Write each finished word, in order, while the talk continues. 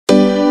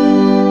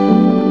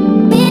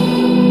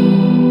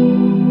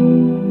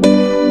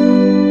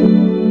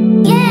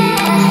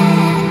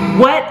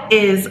What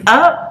is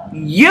up,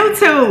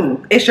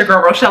 YouTube? It's your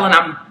girl Rochelle and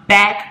I'm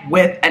back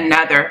with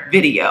another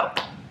video.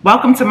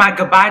 Welcome to my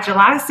Goodbye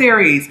July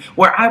series,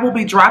 where I will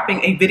be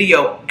dropping a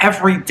video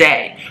every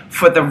day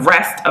for the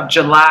rest of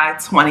July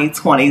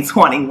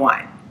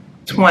 2021.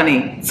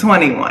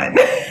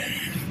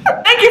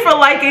 Thank you for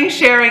liking,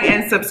 sharing,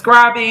 and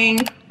subscribing.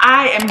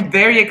 I am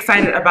very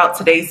excited about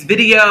today's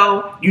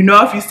video. You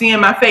know, if you see in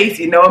my face,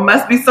 you know it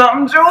must be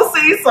something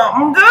juicy,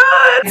 something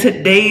good.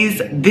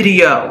 Today's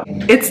video,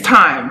 it's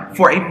time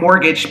for a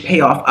mortgage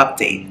payoff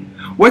update.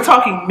 We're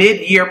talking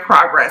mid-year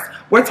progress.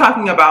 We're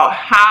talking about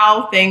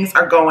how things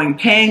are going,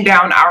 paying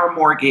down our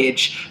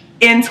mortgage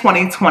in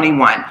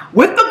 2021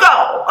 with the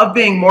goal of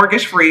being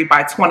mortgage free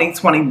by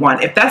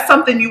 2021. If that's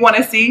something you want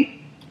to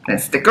see, then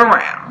stick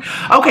around.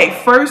 Okay,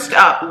 first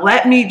up,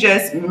 let me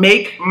just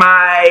make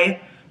my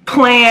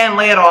plan,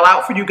 lay it all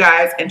out for you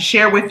guys, and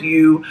share with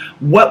you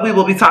what we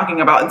will be talking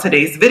about in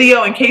today's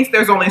video in case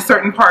there's only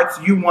certain parts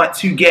you want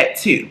to get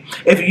to.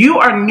 If you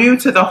are new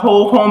to the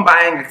whole home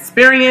buying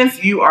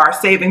experience, you are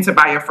saving to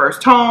buy your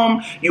first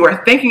home, you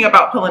are thinking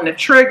about pulling the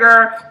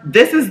trigger,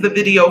 this is the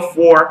video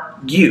for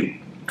you.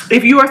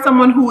 If you are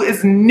someone who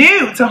is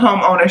new to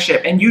home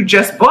ownership and you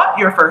just bought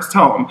your first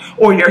home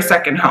or your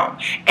second home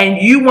and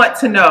you want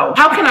to know,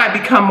 how can I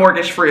become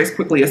mortgage free as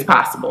quickly as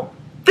possible?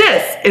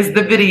 This is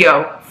the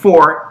video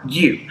for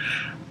you.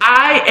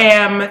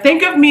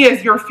 Think of me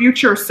as your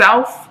future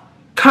self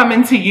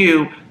coming to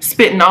you,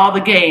 spitting all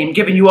the game,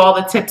 giving you all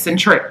the tips and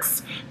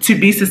tricks to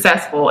be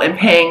successful in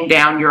paying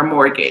down your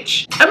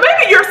mortgage. And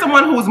maybe you're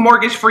someone who's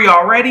mortgage free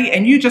already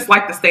and you just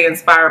like to stay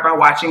inspired by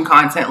watching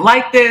content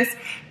like this.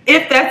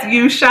 If that's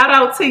you, shout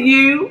out to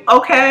you,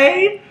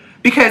 okay?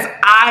 Because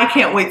I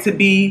can't wait to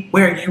be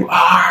where you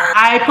are.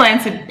 I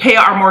plan to pay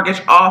our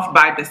mortgage off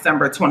by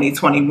December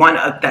 2021.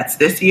 That's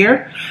this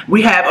year.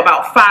 We have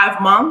about 5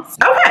 months.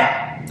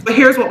 Okay, but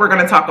here's what we're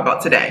gonna talk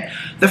about today.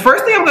 The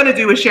first thing I'm gonna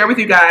do is share with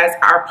you guys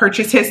our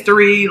purchase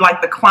history,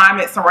 like the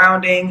climate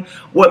surrounding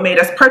what made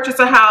us purchase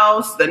a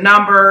house, the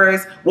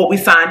numbers, what we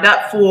signed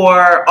up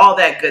for, all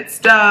that good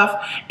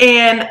stuff.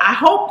 And I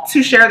hope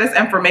to share this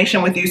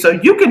information with you so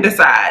you can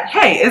decide,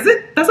 hey,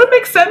 does it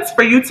make sense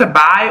for you to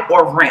buy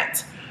or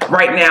rent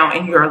right now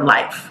in your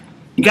life?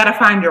 You gotta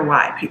find your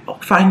why, people.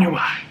 Find your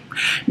why.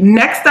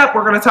 Next up,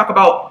 we're gonna talk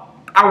about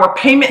our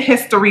payment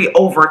history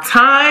over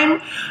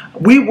time.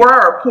 We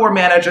were poor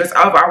managers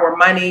of our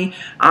money.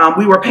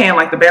 We were paying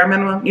like the bare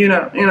minimum, you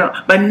know.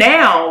 But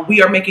now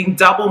we are making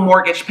double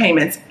mortgage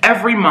payments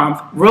every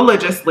month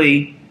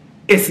religiously.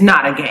 It's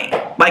not a game.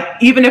 Like,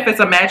 even if it's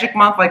a magic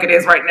month like it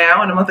is right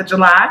now in the month of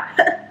July,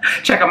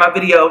 check out my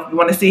video if you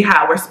wanna see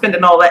how we're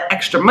spending all that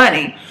extra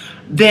money,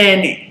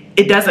 then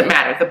it doesn't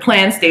matter. The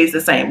plan stays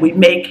the same. We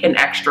make an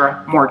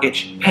extra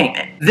mortgage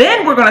payment.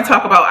 Then we're going to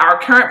talk about our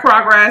current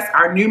progress,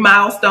 our new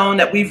milestone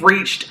that we've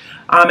reached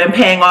in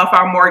paying off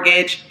our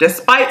mortgage,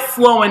 despite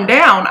slowing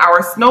down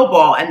our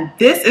snowball. And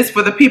this is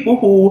for the people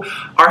who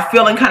are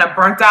feeling kind of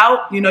burnt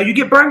out. You know, you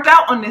get burnt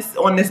out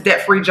on this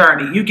debt-free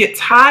journey. You get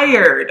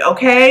tired,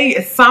 okay?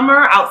 It's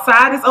summer,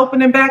 outside is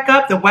opening back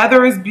up, the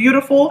weather is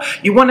beautiful.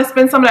 You want to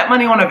spend some of that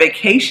money on a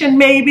vacation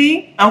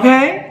maybe,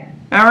 okay?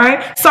 All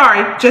right.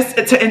 Sorry, just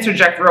to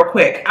interject real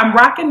quick. I'm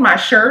rocking my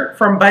shirt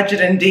from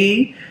Budget and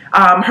D.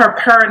 Her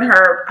and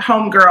her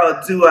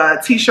homegirl do a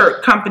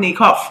t-shirt company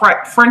called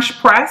French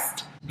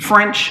Pressed.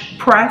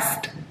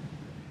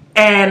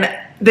 And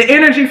the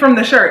energy from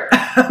the shirt,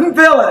 I'm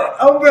feeling it.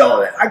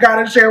 I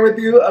gotta share with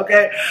you,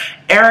 okay?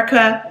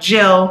 Erica,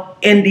 Jill,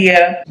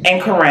 India,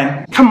 and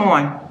Corinne. Come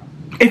on.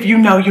 If you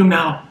know, you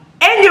know.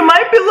 And you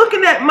might be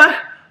looking at my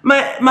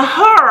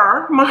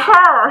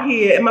her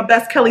here in my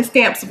best Kelly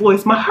Stamps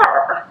voice, my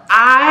her.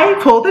 I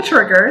pulled the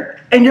trigger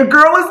and your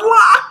girl is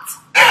locked.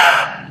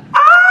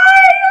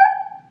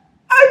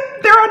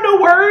 There are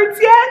no words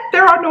yet.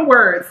 There are no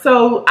words.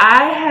 So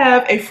I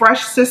have a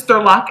fresh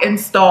sister lock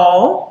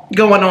install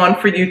going on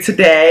for you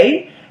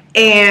today.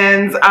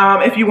 And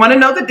if you want to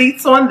know the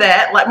deets on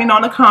that, let me know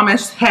in the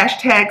comments,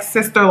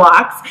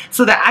 #sisterlocks,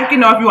 so that I can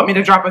know if you want me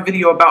to drop a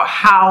video about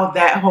how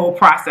that whole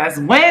process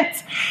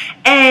went.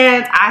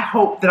 And I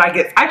hope that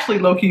I actually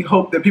low-key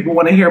hope that people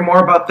want to hear more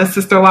about the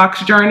Sister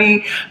Locks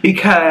journey,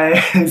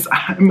 because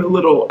I'm a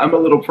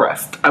little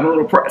pressed.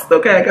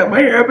 Okay, I got my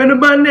hair up in a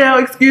bun now.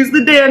 Excuse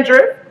the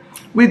dandruff.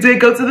 We did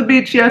go to the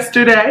beach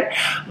yesterday.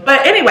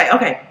 But anyway,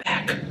 okay,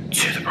 back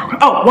to the program.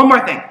 Oh, one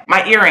more thing,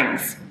 my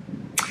earrings.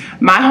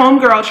 My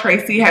homegirl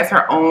Tracy has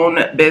her own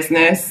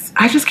business.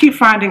 I just keep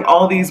finding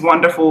all these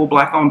wonderful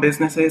Black-owned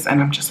businesses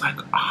and I'm just like,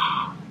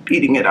 oh,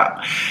 eating it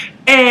up.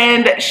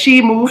 And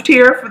she moved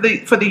here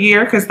for the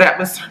year because that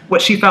was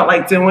what she felt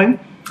like doing.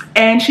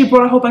 And she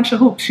brought a whole bunch of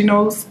hoops. She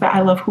knows that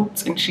I love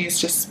hoops and she's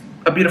just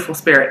a beautiful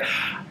spirit.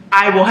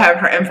 I will have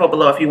her info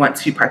below if you want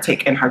to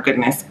partake in her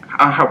goodness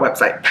on her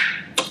website.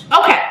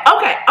 Okay.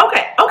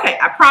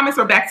 I promise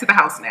we're back to the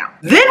house now.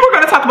 Then we're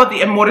going to talk about the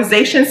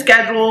amortization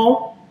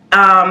schedule.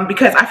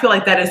 Because I feel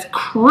like that is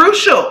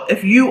crucial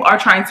if you are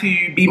trying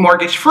to be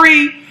mortgage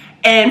free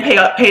and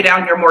pay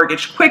down your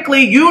mortgage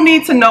quickly. You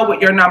need to know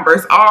what your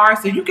numbers are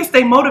so you can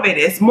stay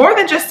motivated. It's more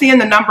than just seeing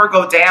the number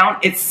go down.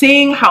 It's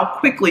seeing how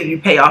quickly you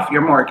pay off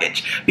your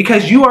mortgage,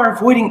 because you are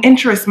avoiding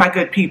interest, my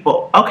good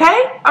people.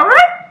 Okay? All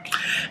right?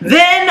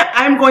 Then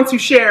I'm going to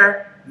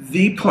share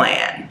the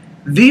plan.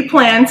 The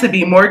plan to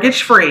be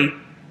mortgage free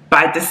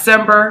by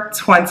December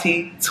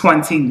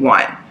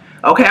 2021.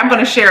 Okay, I'm going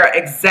to share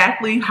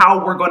exactly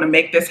how we're going to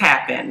make this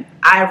happen.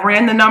 I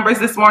ran the numbers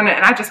this morning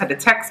and I just had to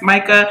text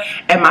Micah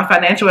and my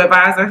financial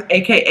advisor,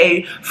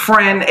 aka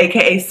friend,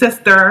 aka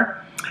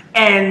sister,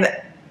 and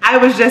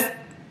it was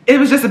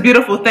just a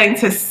beautiful thing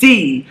to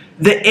see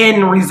the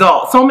end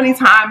result. So many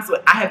times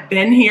I have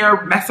been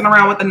here messing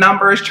around with the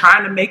numbers,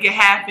 trying to make it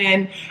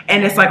happen,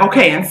 and it's like,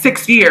 okay, in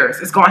 6 years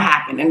it's going to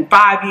happen, in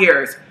 5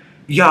 years.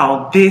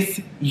 Y'all,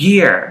 this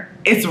year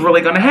it's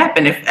really going to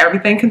happen if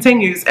everything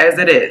continues as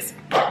it is.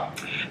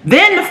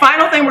 Then the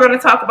final thing we're going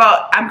to talk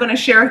about, I'm going to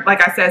share,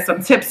 like I said,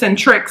 some tips and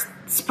tricks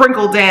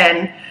sprinkled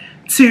in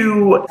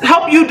to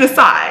help you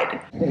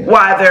decide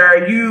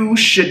whether you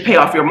should pay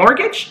off your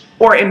mortgage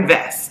or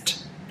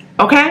invest.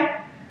 Okay?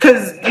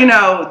 Because, you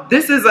know,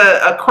 this is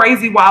a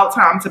crazy, wild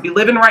time to be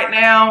living right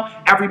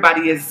now.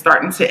 Everybody is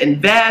starting to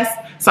invest.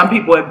 Some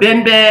people have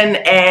been,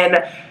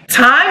 and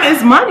time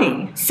is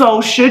money.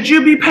 So should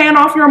you be paying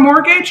off your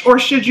mortgage or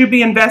should you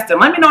be investing?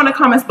 Let me know in the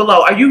comments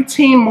below. Are you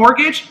team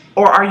mortgage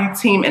or are you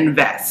team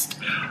invest?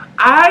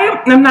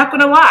 I am not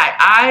going to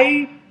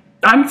lie.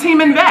 I'm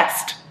team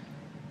invest.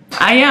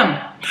 I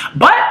am.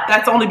 But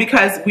that's only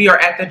because we are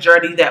at the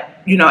journey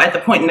that, you know, at the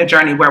point in the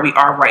journey where we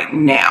are right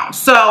now.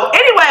 So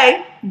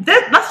anyway,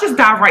 let's just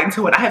dive right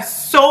into it. I have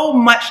so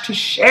much to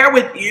share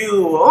with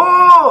you.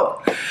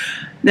 Oh.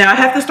 Now, I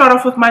have to start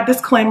off with my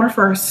disclaimer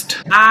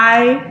first.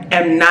 I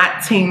am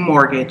not team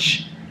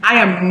mortgage. I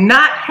am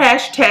not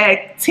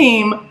hashtag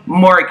team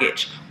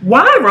mortgage.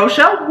 Why,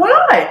 Rochelle?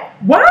 Why?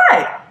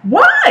 Why?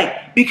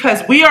 Why?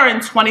 Because we are in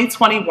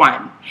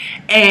 2021,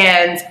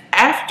 and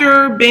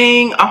after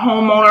being a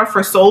homeowner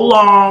for so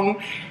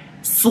long,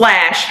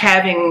 slash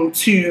having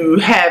to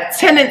have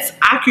tenants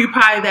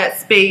occupy that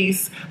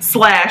space,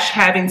 slash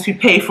having to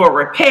pay for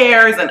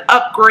repairs and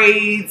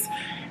upgrades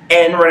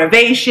and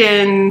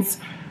renovations,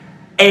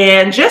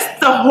 and just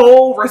the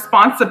whole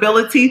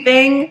responsibility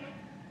thing,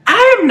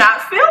 I am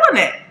not feeling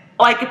it.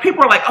 Like, if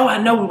people are like, oh, I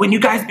know when you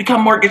guys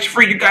become mortgage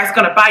free, you guys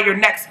gonna buy your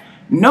next.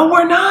 No,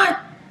 we're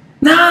not.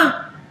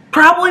 Nah,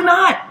 probably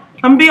not.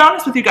 I'm gonna be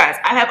honest with you guys.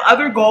 I have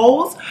other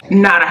goals,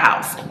 not a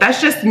house.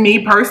 That's just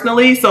me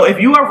personally. So if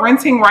you are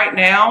renting right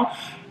now,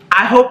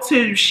 I hope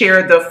to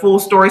share the full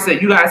story so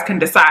that you guys can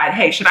decide,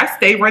 hey, should I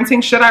stay renting?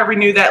 Should I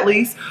renew that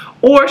lease?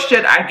 Or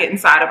should I get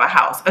inside of a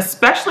house?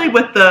 Especially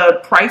with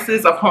the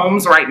prices of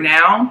homes right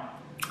now.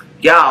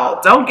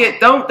 Y'all, don't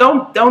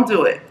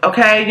do it,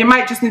 okay? You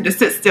might just need to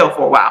sit still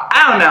for a while.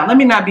 I don't know. Let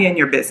me not be in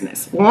your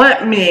business.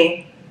 Let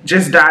me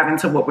just dive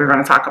into what we're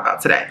going to talk about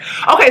today.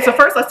 Okay, so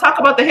first let's talk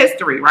about the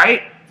history,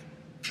 right?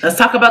 Let's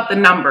talk about the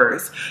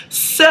numbers.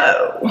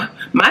 So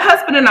my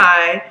husband and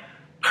I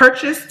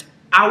purchased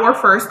our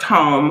first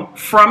home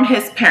from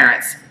his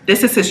parents.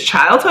 This is his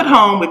childhood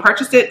home. We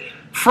purchased it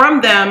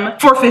from them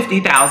for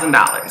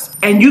 $50,000.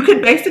 And you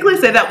could basically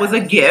say that was a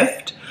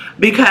gift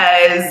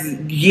because,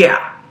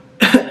 yeah,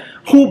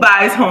 who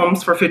buys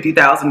homes for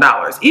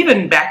 $50,000?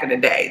 Even back in the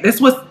day.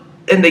 This was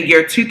in the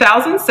year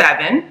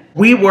 2007.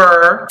 We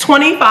were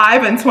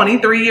 25 and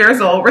 23 years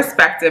old,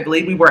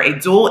 respectively. We were a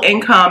dual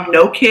income,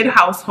 no kid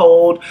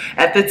household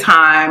at the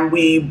time.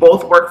 We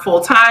both worked full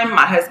time.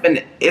 My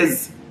husband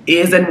is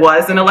and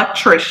was an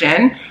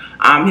electrician.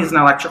 He's an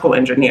electrical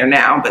engineer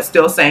now, but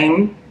still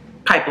same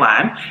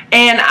pipeline.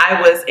 And I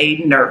was a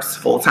nurse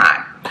full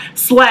time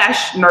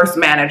slash nurse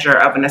manager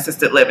of an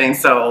assisted living.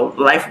 So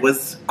life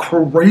was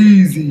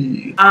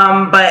crazy.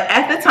 But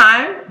at the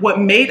time, what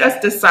made us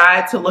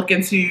decide to look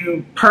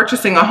into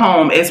purchasing a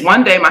home is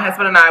one day my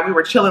husband and I, we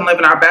were chilling,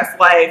 living our best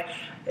life,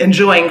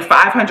 enjoying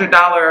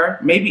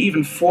 $500, maybe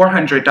even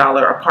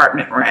 $400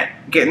 apartment rent.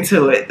 Getting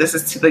to it. This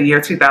is to the year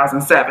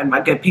 2007,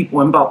 my good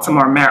people in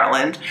Baltimore,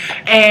 Maryland.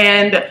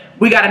 And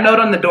we got a note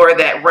on the door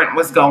that rent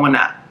was going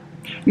up.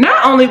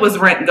 Not only was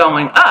rent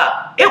going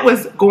up, it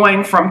was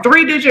going from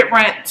 3-digit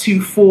rent to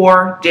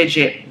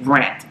 4-digit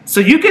rent. So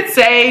you could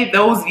say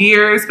those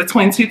years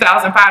between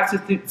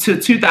 2005 to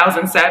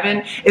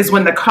 2007 is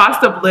when the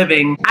cost of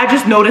living, I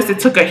just noticed it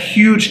took a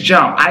huge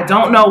jump. I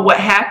don't know what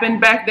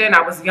happened back then.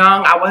 I was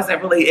young. I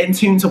wasn't really in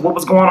tune to what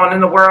was going on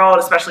in the world,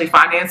 especially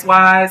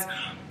finance-wise.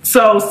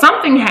 So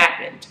something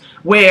happened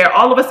where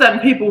all of a sudden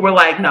people were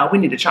like, no, we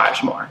need to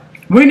charge more.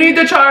 We need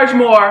to charge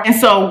more. And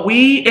so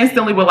we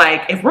instantly were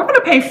like, if we're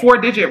gonna pay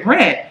 4-digit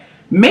rent,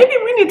 maybe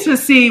we need to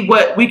see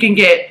what we can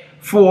get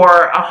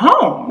for a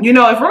home. You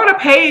know, if we're gonna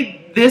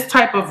pay this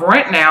type of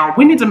rent now,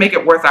 we need to make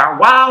it worth our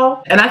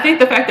while. And I think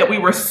the fact that we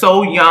were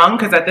so young,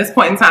 because at this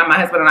point in time, my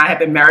husband and I had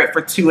been married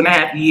for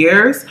 2.5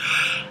 years,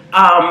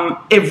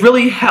 it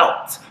really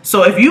helped.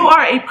 So if you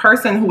are a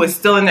person who is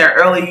still in their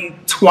early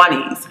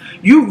 20s,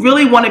 you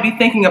really wanna be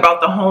thinking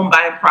about the home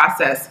buying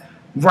process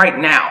right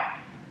now.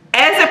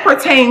 As it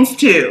pertains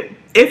to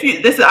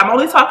I'm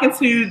only talking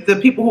to the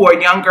people who are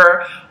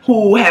younger,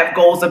 who have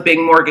goals of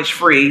being mortgage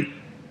free,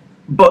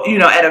 but you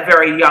know, at a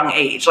very young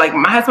age. Like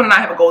my husband and I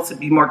have a goal to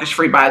be mortgage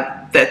free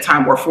by that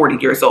time we're 40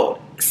 years old.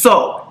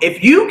 So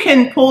if you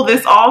can pull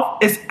this off,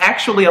 it's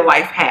actually a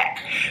life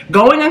hack.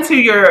 Going into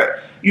your,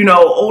 you know,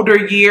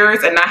 older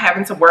years and not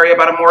having to worry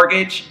about a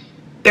mortgage,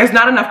 there's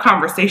not enough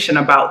conversation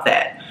about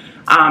that.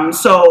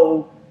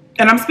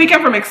 And I'm speaking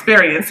from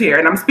experience here,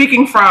 and I'm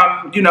speaking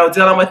from, you know,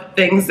 dealing with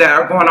things that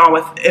are going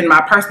on in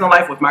my personal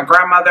life with my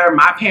grandmother,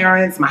 my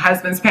parents, my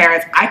husband's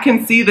parents. I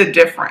can see the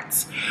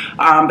difference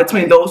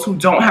between those who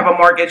don't have a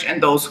mortgage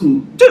and those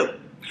who do.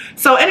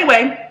 So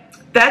anyway,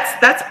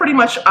 that's pretty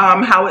much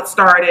how it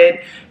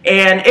started.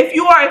 And if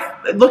you are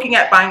looking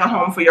at buying a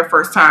home for your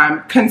first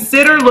time,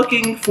 consider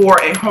looking for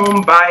a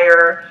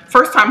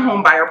first-time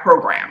home buyer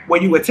program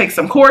where you would take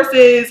some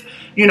courses,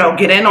 you know,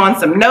 get in on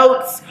some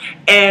notes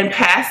and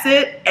pass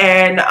it.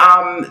 And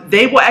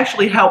they will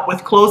actually help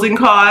with closing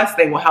costs.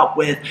 They will help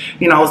with,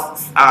 you know,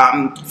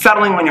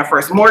 settling on your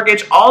first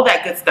mortgage, all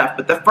that good stuff.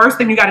 But the first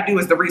thing you got to do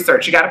is the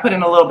research. You got to put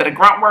in a little bit of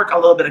grunt work, a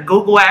little bit of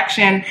Google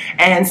action,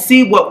 and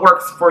see what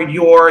works for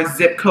your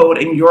zip code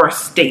in your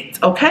state.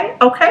 Okay?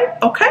 Okay?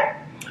 Okay?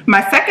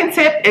 My second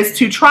tip is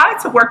to try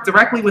to work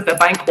directly with a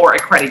bank or a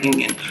credit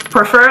union,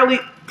 preferably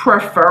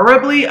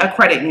a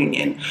credit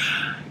union.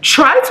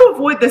 Try to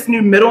avoid this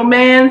new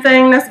middleman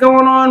thing that's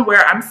going on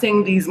where I'm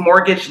seeing these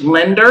mortgage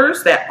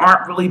lenders that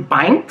aren't really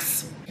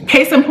banks.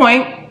 Case in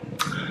point,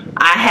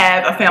 I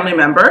have a family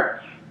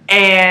member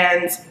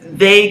and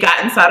they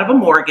got inside of a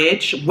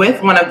mortgage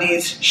with one of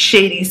these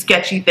shady,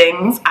 sketchy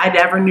things I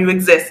never knew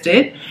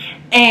existed.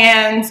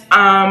 And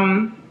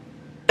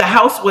the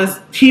house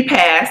he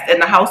passed,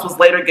 and the house was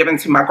later given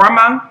to my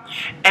grandma,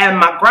 and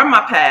my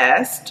grandma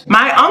passed.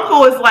 My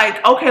uncle is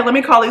like, okay, let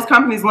me call these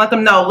companies and let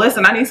them know,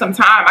 listen, I need some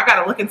time. I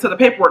got to look into the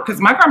paperwork,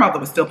 because my grandmother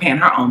was still paying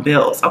her own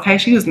bills, okay?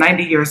 She was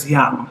 90 years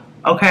young,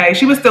 okay?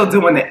 She was still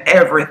doing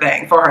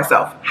everything for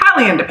herself,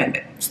 highly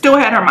independent, still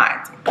had her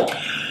mind.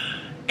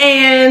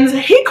 And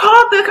he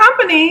called the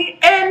company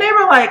and they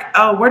were like,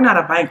 oh, we're not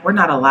a bank. We're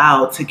not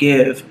allowed to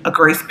give a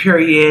grace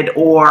period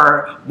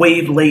or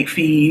waive late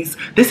fees.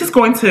 This is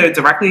going to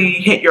directly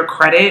hit your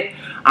credit.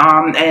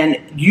 And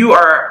you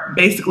are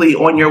basically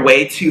on your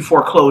way to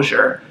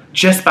foreclosure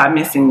just by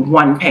missing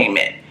one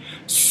payment.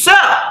 So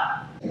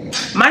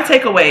my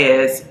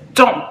takeaway is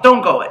don't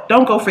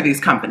go for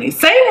these companies.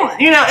 Same,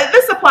 you know,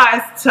 this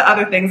applies to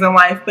other things in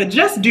life, but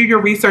just do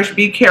your research,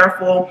 be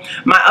careful.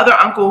 My other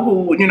uncle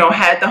who, you know,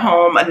 had the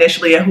home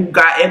initially and who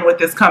got in with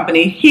this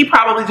company, he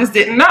probably just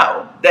didn't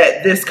know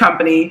that this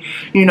company,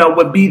 you know,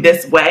 would be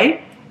this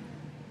way.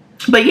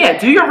 But yeah,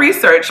 do your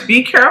research,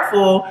 be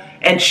careful,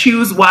 and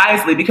choose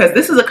wisely, because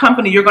this is a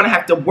company you're going to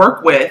have to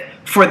work with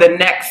for the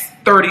next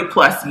 30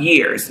 plus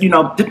years, you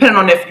know, depending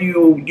on if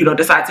you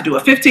decide to do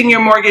a 15-year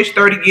mortgage,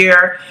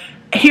 30-year.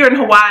 Here in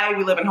Hawaii,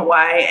 we live in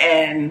Hawaii,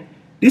 and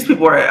these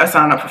people are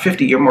signing up for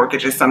 50-year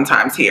mortgages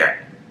sometimes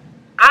here.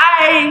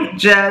 I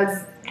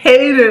just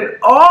hate it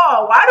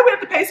all. Why do we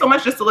have to pay so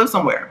much just to live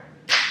somewhere?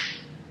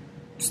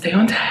 Stay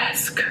on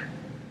task.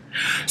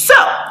 So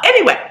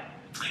anyway,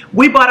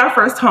 we bought our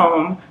first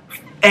home,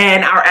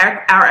 and our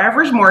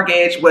average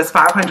mortgage was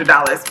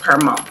 $500 per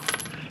month.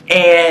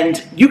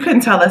 And you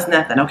couldn't tell us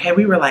nothing, okay?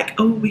 We were like,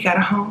 oh, we got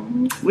a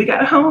home, we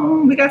got a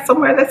home, we got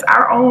somewhere that's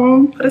our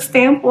own, put a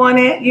stamp on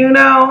it, you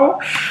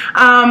know?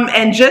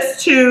 And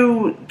just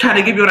to kind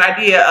of give you an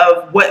idea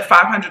of what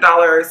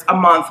 $500 a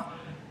month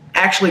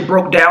actually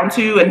broke down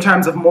to in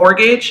terms of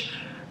mortgage,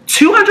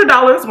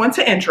 $200 went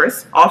to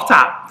interest off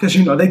top, because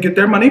you know they get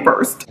their money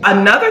first.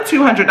 Another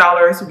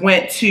 $200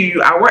 went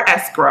to our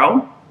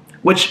escrow,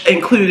 which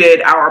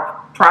included our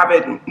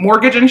private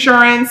mortgage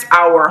insurance,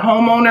 our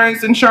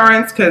homeowners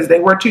insurance, because they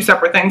were two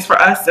separate things for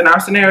us in our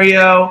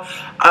scenario.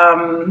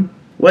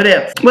 What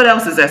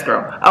else is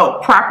escrow? Oh,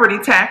 property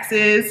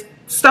taxes,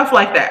 stuff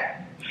like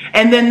that.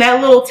 And then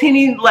that little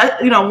teeny,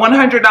 you know,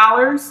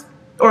 $100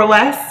 or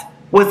less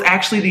was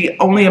actually the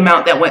only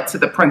amount that went to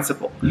the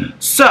principal.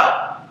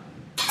 So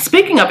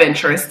speaking of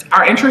interest,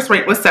 our interest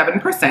rate was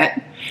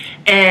 7%,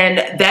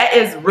 and that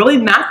is really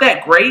not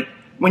that great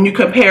when you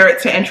compare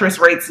it to interest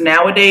rates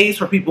nowadays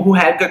for people who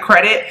had good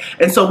credit.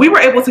 And so we were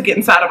able to get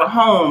inside of a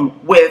home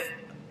with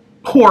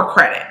poor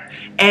credit.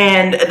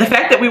 And the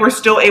fact that we were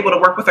still able to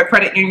work with a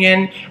credit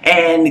union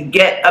and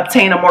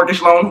obtain a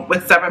mortgage loan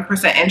with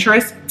 7%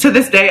 interest, to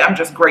this day, I'm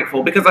just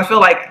grateful, because I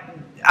feel like,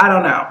 I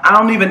don't know,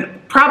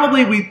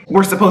 probably we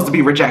were supposed to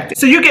be rejected.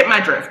 So you get my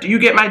drift. You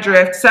get my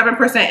drift.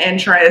 7%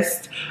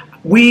 interest.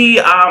 We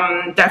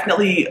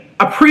definitely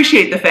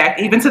appreciate the fact,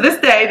 even to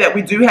this day, that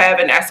we do have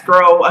an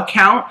escrow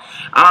account.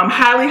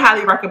 Highly,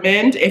 highly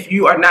recommend if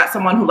you are not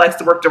someone who likes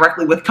to work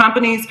directly with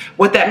companies.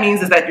 What that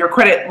means is that your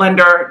credit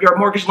lender, your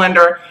mortgage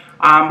lender,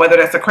 whether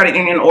that's a credit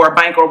union or a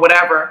bank or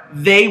whatever,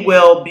 they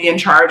will be in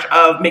charge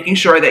of making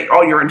sure that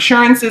all your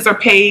insurances are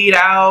paid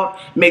out,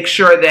 make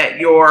sure that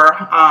your,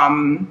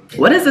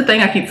 what is the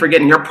thing I keep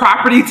forgetting? Your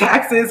property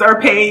taxes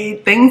are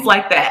paid, things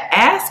like that.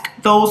 Ask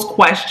those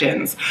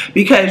questions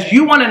because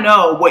you want to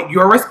know what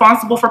you're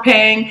responsible for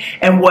paying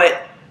and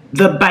what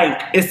the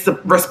bank is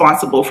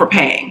responsible for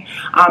paying.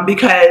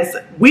 Because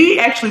we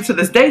actually to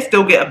this day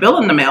still get a bill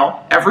in the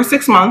mail every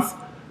 6 months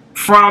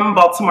from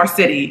Baltimore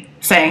City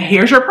saying,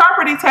 here's your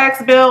property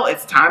tax bill,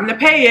 it's time to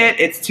pay it,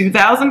 it's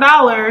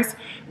 $2,000,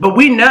 but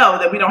we know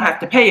that we don't have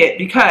to pay it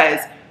because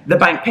the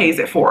bank pays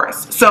it for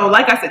us. So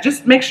like I said,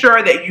 just make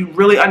sure that you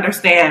really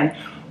understand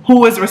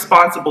who is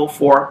responsible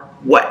for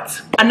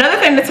what. Another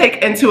thing to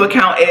take into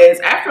account is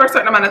after a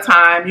certain amount of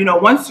time, you know,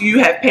 once you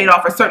have paid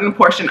off a certain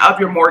portion of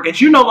your mortgage,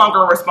 you're no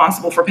longer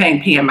responsible for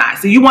paying PMI.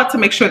 So you want to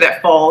make sure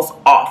that falls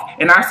off.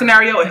 In our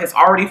scenario, it has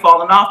already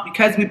fallen off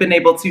because we've been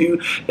able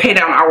to pay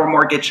down our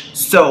mortgage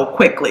so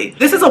quickly.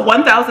 This is a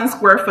 1,000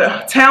 square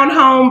foot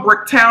townhome,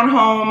 brick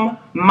townhome,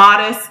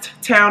 modest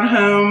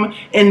townhome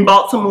in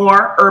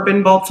Baltimore,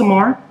 urban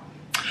Baltimore.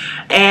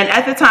 And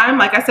at the time,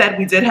 like I said,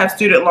 we did have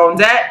student loan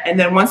debt. And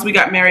then once we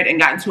got married and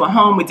got into a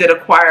home, we did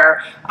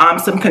acquire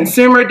some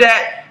consumer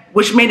debt,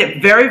 which made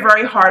it very,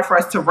 very hard for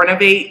us to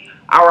renovate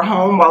our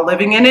home while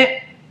living in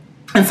it.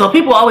 And so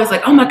people are always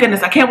like, oh my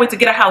goodness, I can't wait to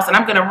get a house and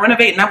I'm going to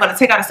renovate and I'm going to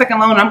take out a second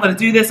loan and I'm going to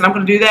do this and I'm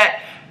going to do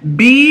that.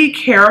 Be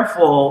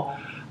careful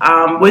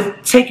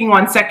with taking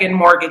on second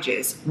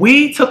mortgages.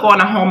 We took on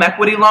a home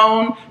equity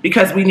loan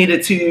because we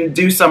needed to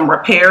do some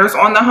repairs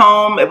on the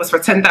home. It was for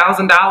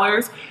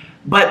 $10,000.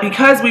 But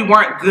because we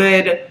weren't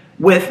good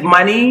with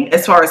money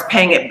as far as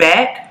paying it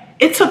back,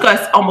 it took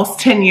us almost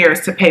 10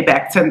 years to pay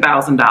back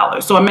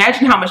 $10,000. So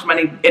imagine how much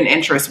money in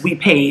interest we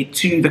paid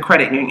to the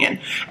credit union.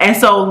 And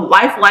so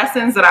life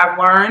lessons that I've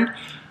learned,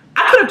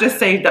 I could have just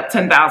saved up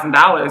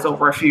 $10,000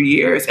 over a few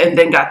years and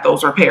then got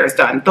those repairs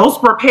done.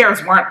 Those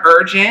repairs weren't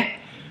urgent.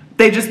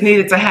 They just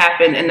needed to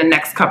happen in the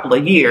next couple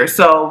of years.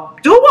 So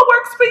do what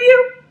works for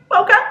you.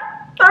 Okay.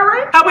 All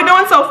right. How we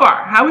doing so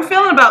far? How we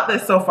feeling about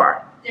this so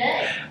far?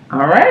 Good.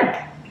 All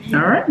right.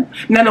 All right.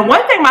 Now, the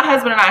one thing my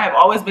husband and I have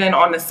always been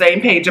on the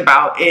same page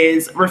about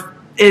is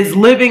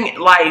living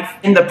life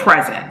in the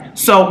present.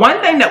 So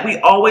one thing that we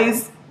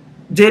always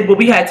did what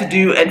we had to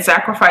do and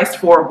sacrificed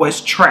for was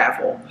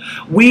travel.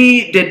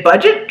 We did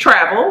budget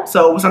travel.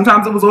 So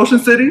sometimes it was Ocean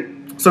City.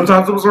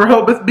 Sometimes it was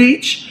Rehoboth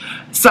Beach.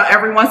 So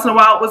every once in a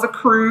while it was a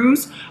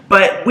cruise.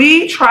 But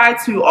we tried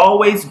to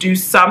always do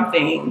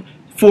something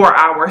for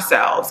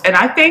ourselves. And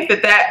I think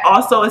that that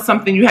also is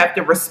something you have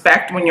to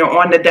respect when you're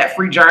on the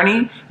debt-free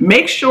journey.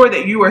 Make sure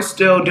that you are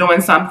still doing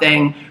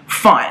something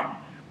fun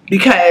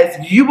because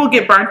you will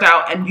get burnt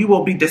out and you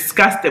will be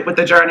disgusted with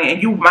the journey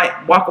and you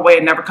might walk away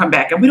and never come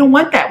back. And we don't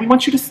want that. We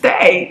want you to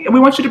stay and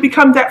we want you to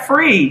become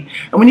debt-free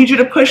and we need you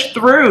to push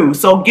through.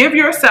 So give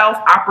yourself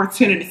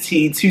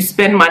opportunity to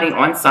spend money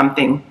on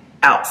something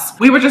else.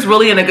 We were just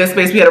really in a good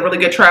space. We had a really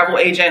good travel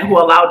agent who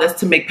allowed us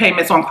to make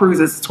payments on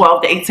cruises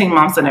 12 to 18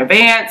 months in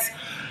advance.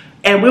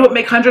 And we would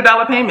make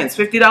 $100 payments,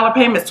 $50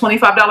 payments,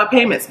 $25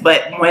 payments.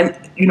 But when,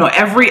 you know,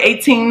 every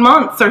 18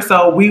 months or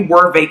so, we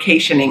were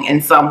vacationing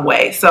in some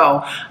way.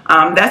 So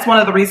that's one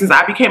of the reasons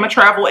I became a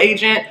travel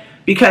agent,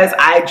 because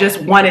I just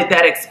wanted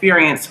that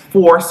experience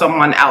for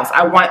someone else.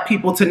 I want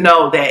people to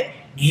know that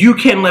you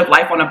can live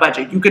life on a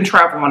budget. You can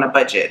travel on a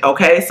budget.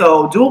 Okay,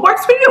 so do what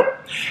works for you.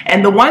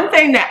 And the one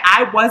thing that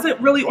I wasn't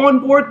really on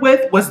board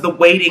with was the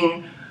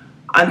waiting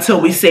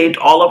until we saved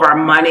all of our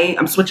money.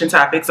 I'm switching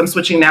topics. I'm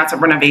switching now to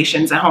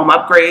renovations and home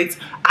upgrades.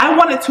 I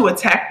wanted to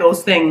attack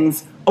those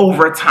things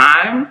over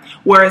time,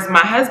 whereas my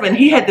husband,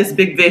 he had this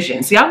big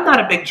vision. See, I'm not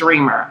a big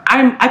dreamer.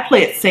 I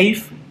play it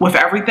safe with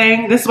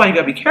everything. This is why you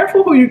gotta be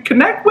careful who you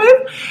connect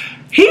with.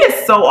 He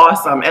is so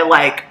awesome at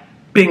like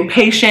being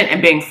patient and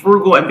being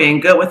frugal and being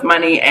good with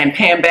money and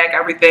paying back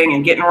everything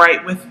and getting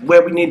right with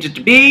where we needed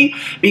to be,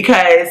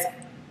 because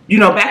you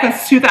know, back in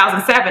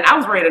 2007, I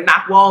was ready to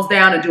knock walls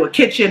down and do a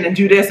kitchen and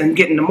do this and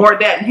get into more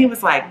debt. And he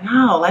was like,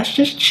 no, let's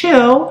just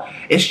chill.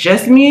 It's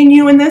just me and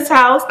you in this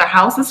house. The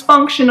house is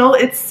functional.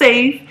 It's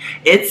safe.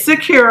 It's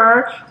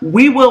secure.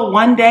 We will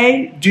one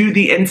day do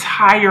the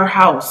entire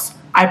house.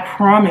 I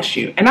promise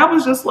you. And I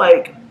was just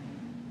like,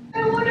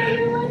 what are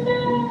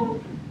you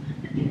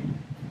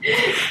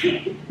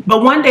doing?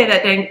 But one day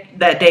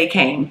that day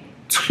came,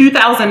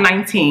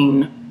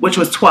 2019, which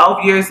was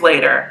 12 years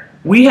later.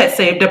 We had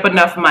saved up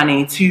enough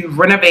money to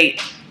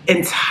renovate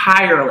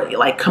entirely,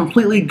 like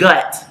completely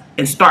gut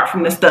and start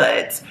from the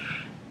studs,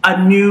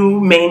 a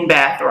new main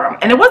bathroom.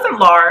 And it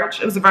wasn't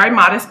large. It was a very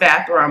modest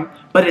bathroom,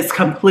 but it's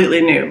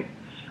completely new.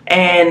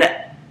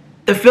 And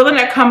the feeling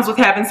that comes with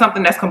having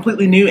something that's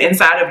completely new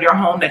inside of your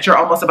home that you're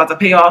almost about to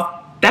pay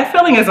off, that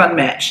feeling is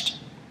unmatched.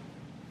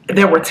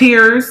 There were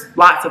tears,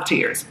 lots of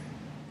tears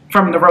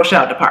from the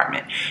Rochelle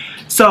department.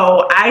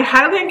 So I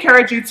highly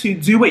encourage you to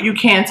do what you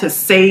can to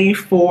save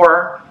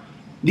for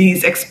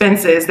these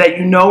expenses that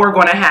you know are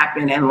going to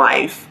happen in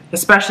life,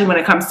 especially when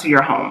it comes to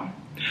your home.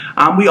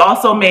 We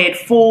also made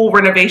full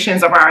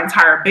renovations of our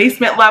entire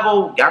basement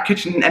level. Our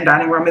kitchen and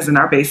dining room is in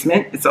our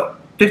basement. It's a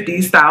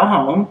 50s style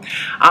home.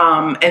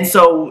 And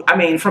so, I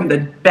mean, from the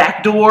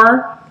back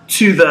door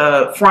to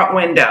the front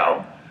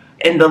window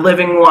in the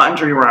living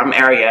laundry room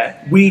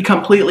area, we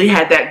completely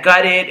had that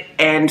gutted.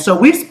 And so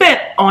we spent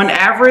on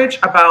average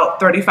about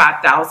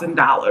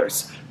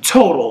 $35,000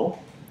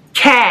 total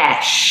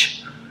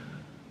cash.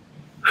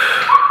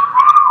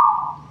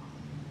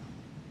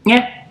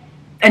 Yeah.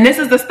 And this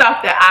is the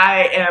stuff that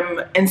I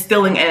am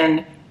instilling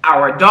in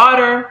our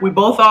daughter. We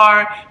both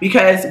are,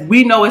 because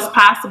we know it's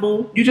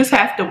possible. You just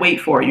have to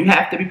wait for it. You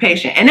have to be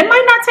patient. And it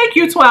might not take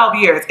you 12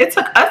 years. It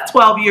took us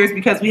 12 years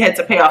because we had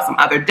to pay off some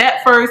other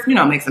debt first, you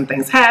know, make some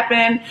things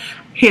happen.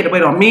 He had to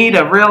wait on me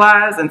to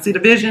realize and see the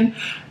vision.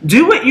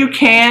 Do what you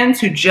can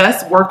to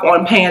just work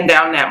on paying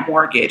down that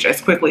mortgage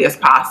as quickly as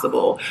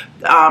possible.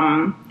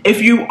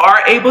 If you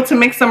are able to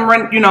make some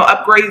rent, you know,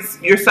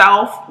 upgrades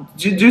yourself,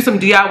 do some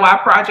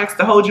DIY projects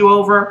to hold you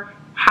over,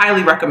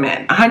 highly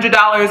recommend. $100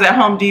 at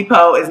Home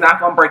Depot is not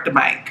going to break the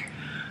bank.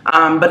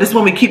 But it's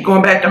when we keep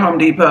going back to Home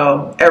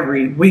Depot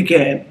every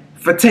weekend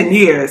for 10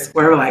 years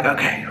where we're like,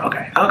 okay.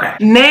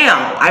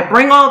 Now, I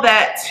bring all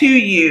that to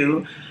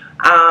you.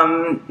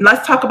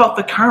 Let's talk about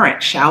the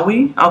current, shall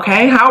we?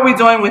 Okay, how are we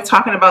doing with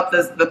talking about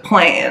the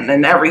plan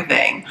and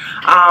everything?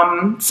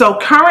 So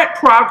current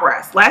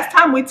progress. Last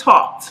time we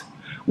talked,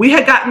 we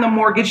had gotten the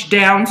mortgage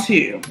down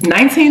to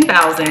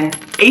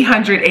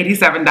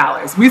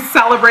 $19,887. We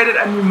celebrated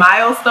a new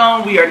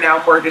milestone. We are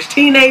now mortgage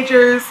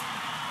teenagers.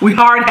 We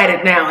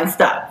hard-headed now and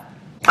stuff.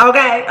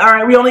 Okay, all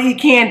right, we only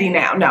eat candy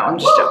now. No, I'm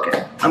just joking.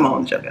 I'm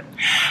only joking.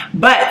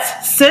 But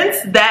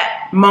since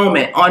that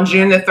moment on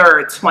June the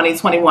 3rd,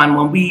 2021,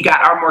 when we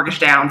got our mortgage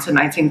down to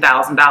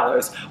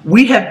 $19,000,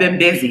 we have been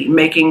busy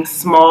making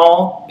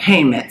small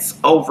payments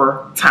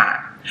over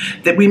time.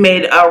 That we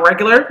made a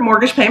regular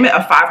mortgage payment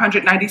of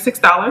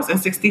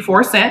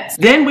 $596.64.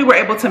 Then we were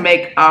able to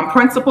make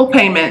principal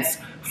payments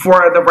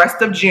for the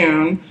rest of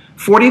June,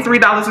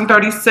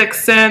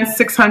 $43.36,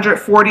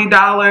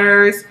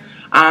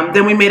 $640.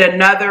 Then we made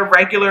another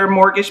regular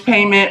mortgage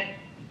payment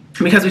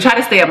because we try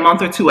to stay a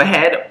month or two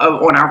ahead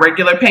on our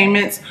regular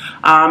payments.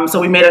 So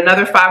we made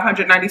another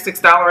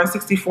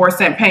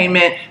 $596.64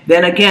 payment.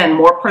 Then again,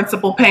 more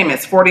principal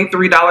payments,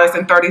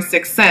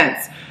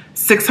 $43.36.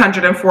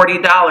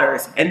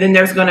 $640, and then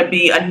there's going to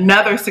be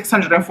another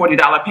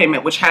 $640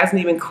 payment which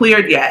hasn't even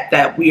cleared yet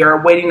that we are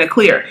waiting to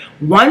clear.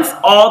 Once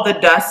all the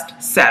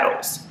dust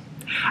settles,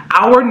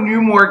 our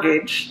new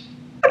mortgage,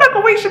 I'm not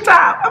gonna waste your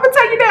time, I'm gonna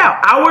tell you now,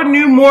 our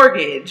new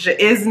mortgage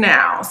is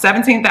now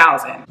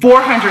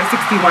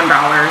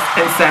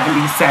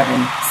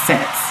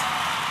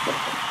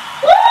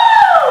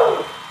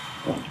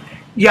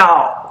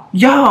 $17,461.77.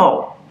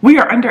 Yo, we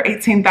are under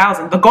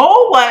 $18,000. The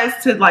goal was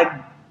to, like,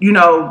 you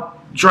know,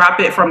 drop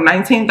it from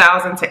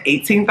 $19,000 to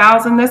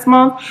 $18,000 this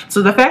month.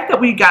 So the fact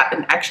that we got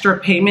an extra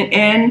payment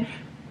in,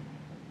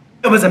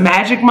 it was a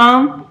magic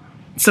month.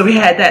 So we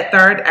had that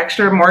third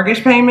extra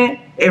mortgage payment.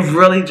 It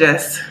really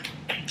just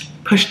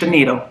pushed the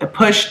needle. It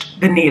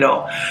pushed the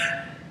needle.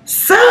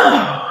 So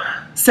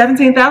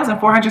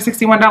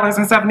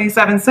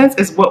 $17,461.77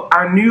 is what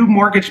our new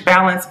mortgage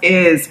balance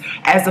is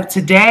as of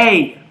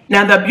today.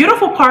 Now, the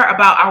beautiful part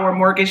about our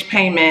mortgage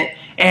payment,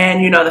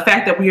 and, you know, the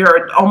fact that we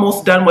are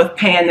almost done with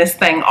paying this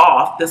thing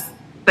off, this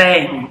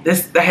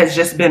has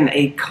just been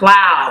a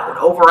cloud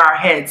over our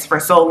heads for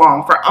so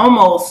long, for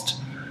almost,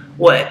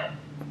 what,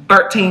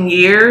 13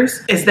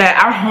 years, is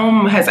that our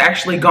home has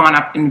actually gone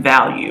up in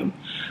value.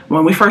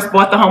 When we first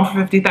bought the home for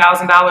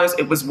 $50,000,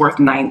 it was worth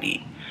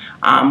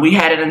 $90,000. We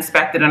had it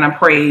inspected and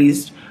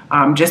appraised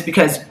just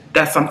because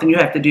that's something you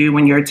have to do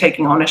when you're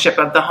taking ownership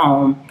of the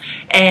home.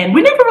 And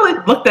we never really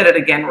looked at it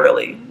again,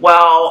 really.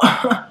 Well,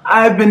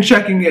 I've been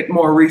checking it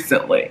more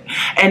recently,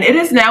 and it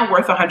is now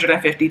worth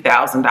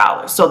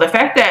 $150,000. So the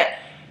fact that,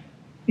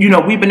 you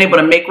know, we've been able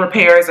to make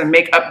repairs and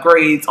make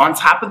upgrades on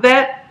top of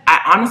that,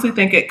 I honestly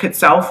think it could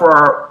sell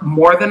for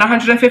more than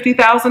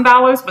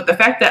 $150,000. But the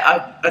fact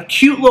that a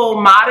cute little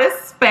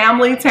modest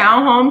family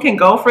townhome can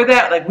go for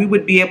that, like, we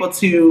would be able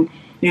to,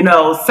 you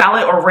know, sell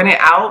it or rent it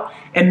out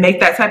and make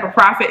that type of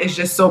profit is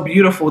just so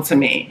beautiful to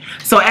me.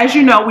 So as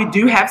you know, we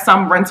do have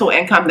some rental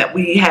income that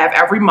we have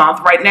every month.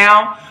 Right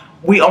now,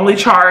 we only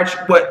charge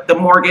what the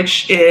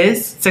mortgage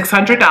is,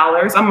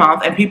 $600 a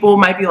month. And people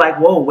might be like,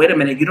 whoa, wait a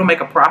minute, you don't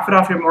make a profit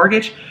off your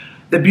mortgage?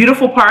 The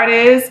beautiful part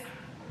is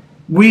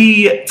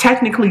we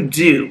technically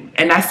do.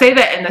 And I say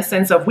that in the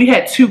sense of, we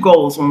had two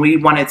goals when we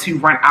wanted to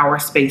rent our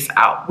space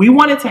out. We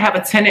wanted to have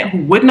a tenant who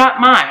would not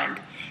mind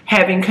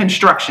having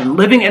construction,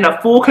 living in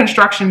a full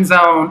construction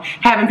zone,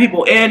 having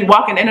people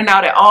walking in and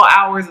out at all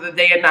hours of the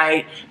day and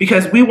night,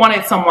 because we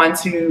wanted someone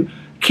to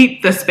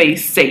keep the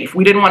space safe.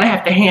 We didn't want to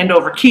have to hand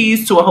over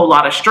keys to a whole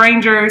lot of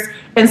strangers.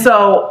 And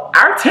so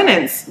our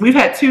tenants, we've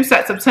had two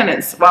sets of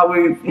tenants while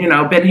we've, you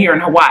know, been here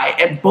in Hawaii,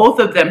 and both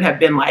of them have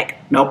been like,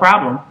 no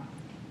problem.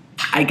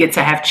 I get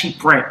to have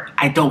cheap rent.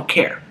 I don't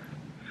care.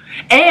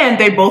 And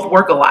they both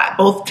work a lot.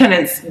 Both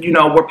tenants, you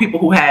know, were people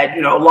who had,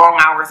 you know, long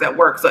hours at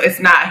work. So it's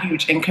not a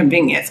huge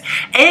inconvenience.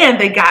 And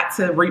they got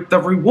to reap the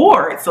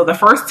reward. So the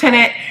first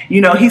tenant,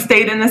 you know, he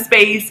stayed in the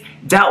space,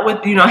 dealt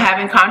with, you know,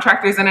 having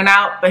contractors in and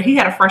out, but he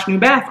had a fresh new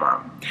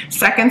bathroom.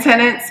 Second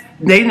tenants,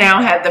 they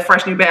now had the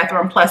fresh new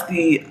bathroom plus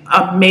the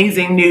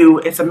amazing new,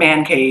 it's a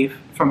man cave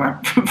from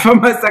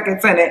a second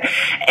tenant,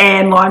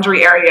 and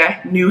laundry area,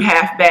 new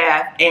half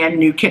bath, and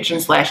new kitchen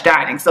 /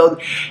 dining. So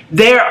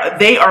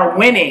they are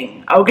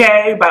winning,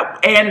 okay?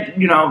 And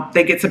you know,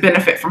 they get to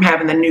benefit from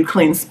having the new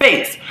clean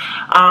space.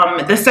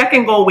 The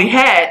second goal we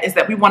had is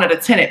that we wanted a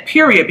tenant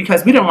period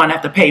because we didn't want to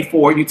have to pay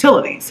for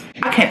utilities.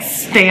 I can't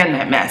stand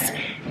that mess.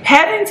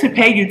 Having to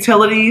pay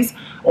utilities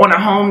on a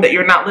home that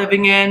you're not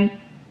living in,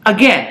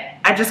 again,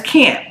 I just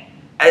can't.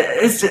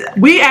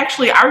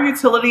 Our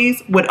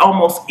utilities would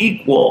almost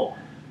equal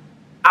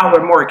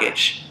our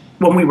mortgage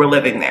when we were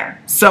living there.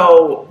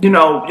 So, you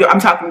know, I'm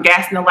talking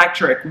gas and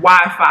electric,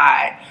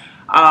 Wi-Fi,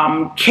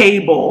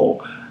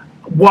 cable,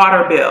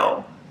 water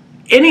bill,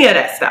 any of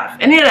that stuff,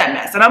 any of that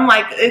mess. And I'm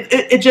like,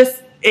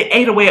 it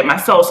ate away at my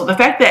soul. So the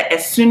fact that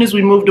as soon as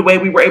we moved away,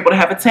 we were able to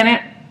have a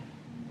tenant.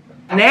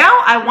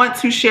 Now I want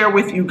to share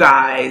with you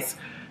guys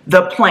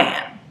the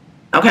plan.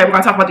 Okay, we're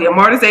gonna talk about the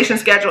amortization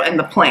schedule and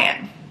the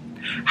plan.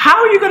 How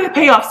are you gonna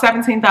pay off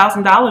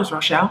 $17,000,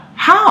 Rochelle?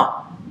 How?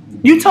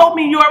 You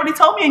already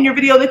told me in your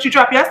video that you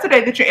dropped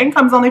yesterday that your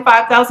income's only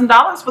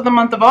 $5,000 for the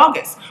month of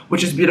August,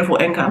 which is beautiful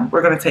income.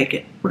 We're gonna take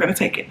it. We're gonna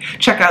take it.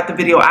 Check out the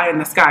video Eye in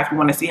the Sky if you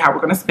wanna see how we're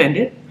gonna spend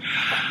it.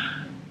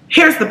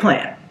 Here's the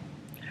plan.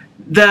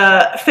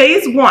 The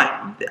phase one,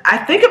 I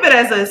think of it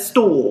as a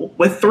stool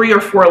with 3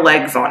 or 4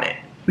 legs on it.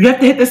 You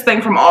have to hit this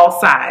thing from all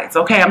sides,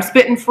 okay? I'm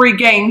spitting free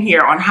game here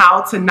on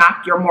how to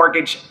knock your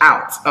mortgage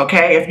out,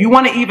 okay? If you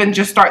want to even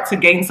just start to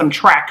gain some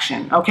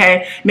traction,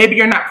 okay? Maybe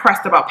you're not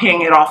pressed about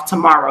paying it off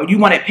tomorrow. You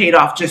want it paid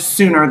off just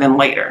sooner than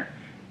later.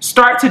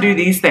 Start to do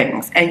these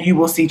things and you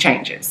will see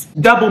changes.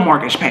 Double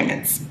mortgage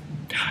payments.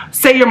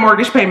 Say your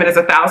mortgage payment is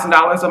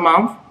 $1,000 a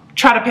month.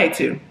 Try to pay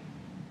 2.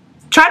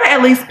 Try to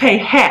at least pay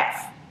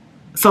half,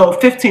 so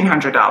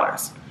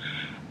 $1,500.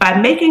 By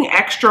making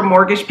extra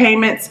mortgage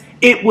payments,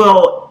 it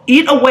will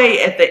eat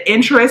away at the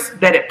interest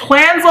that it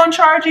plans on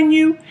charging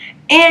you,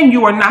 and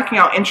you are knocking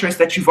out interest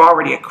that you've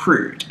already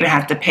accrued and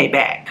have to pay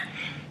back.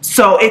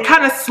 So it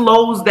kind of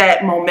slows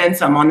that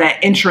momentum on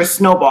that interest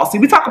snowball. See,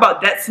 we talk about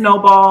debt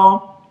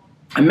snowball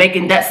and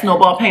making debt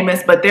snowball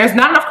payments, but there's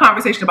not enough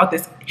conversation about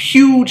this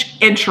huge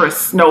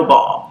interest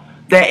snowball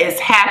that is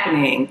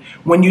happening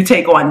when you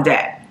take on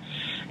debt.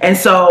 And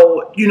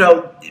so, you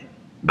know,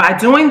 by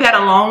doing that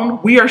alone,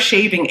 we are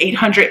shaving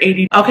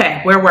 $880. Okay,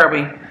 where were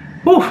we?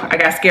 Ooh, I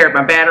got scared.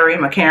 My battery,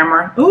 my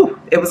camera. Ooh,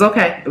 it was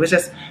okay. It was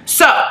just,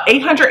 so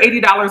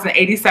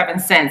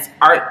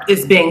 $880.87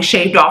 is being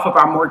shaved off of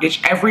our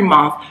mortgage every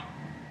month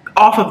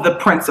off of the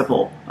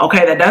principal.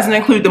 Okay, that doesn't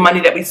include the money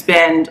that we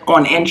spend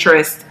on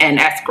interest and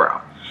escrow.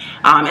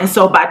 And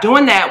so by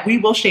doing that, we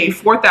will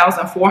shave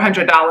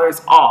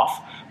 $4,400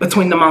 off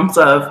between the months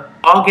of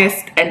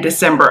August and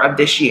December of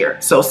this year.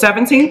 So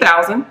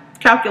 $17,000,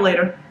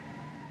 calculator.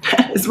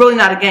 It's really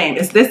not a game.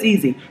 It's this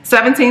easy.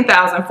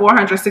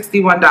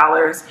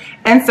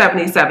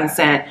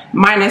 $17,461.77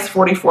 minus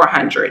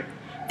 $4,400.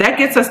 That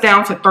gets us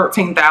down to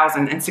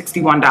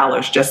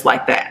 $13,061 just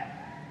like that.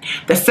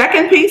 The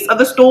second piece of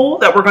the stool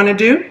that we're going to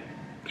do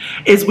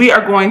is we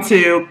are going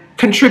to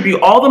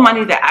contribute all the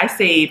money that I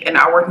save in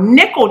our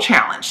nickel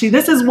challenge. See,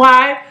 this is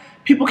why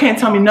people can't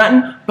tell me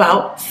nothing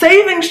about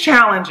savings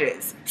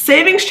challenges.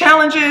 Savings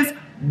challenges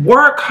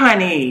work,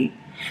 honey.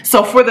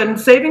 So for the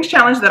savings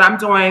challenge that I'm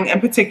doing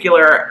in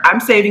particular, I'm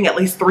saving at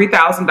least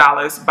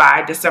 $3,000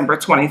 by December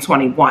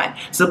 2021.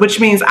 So which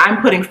means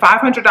I'm putting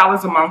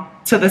 $500 a month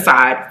to the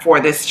side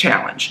for this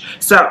challenge.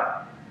 So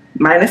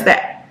minus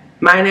that,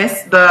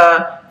 minus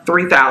the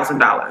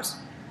 $3,000.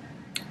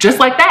 Just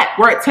like that,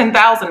 we're at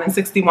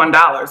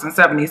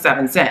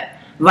 $10,061.77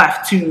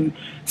 left to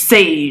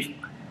save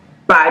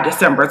by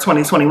December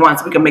 2021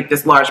 so we can make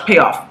this large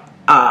payoff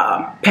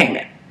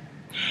payment.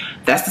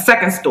 That's the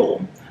second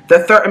stool.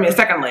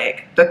 Second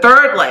leg. The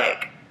third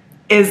leg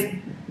is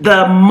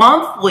the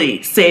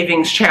monthly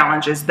savings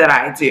challenges that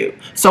I do.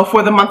 So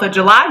for the month of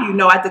July, you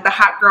know, I did the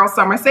Hot Girl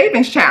Summer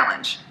Savings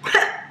Challenge.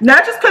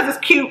 Not just because it's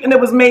cute and it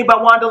was made by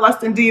Wanda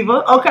Lust and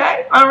Diva,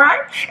 okay? All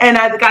right? And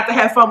I got to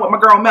have fun with my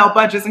girl Mel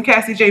Budgets and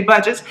Cassie J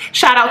Budgets.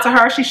 Shout out to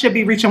her. She should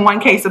be reaching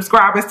 1K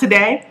subscribers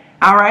today.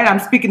 All right? I'm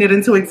speaking it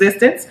into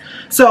existence.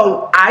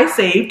 So I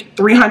saved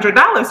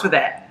 $300 for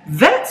that.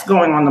 That's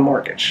going on the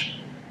mortgage.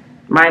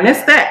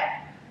 Minus that.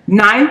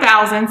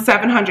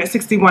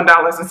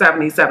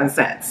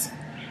 $9,761.77.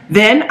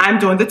 Then I'm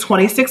doing the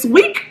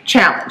 26-week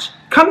challenge.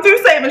 Come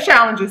through savings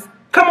challenges.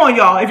 Come on,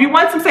 y'all. If you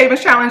want some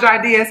savings challenge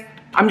ideas,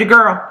 I'm your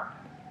girl.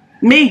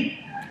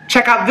 Me.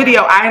 Check out the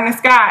video, Eye in the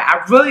Sky.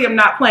 I really am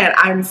not playing.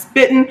 I'm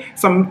spitting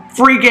some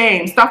free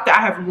game, stuff that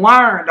I have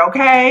learned,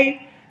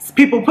 okay?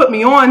 People put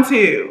me on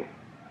to.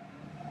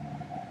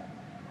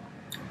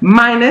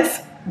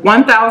 Minus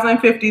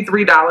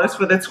 $1,053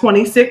 for the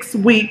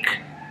 26-week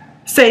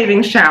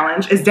savings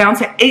challenge is down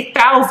to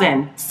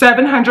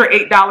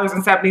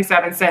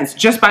 $8,708.77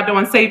 just by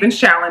doing savings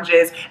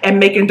challenges and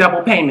making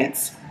double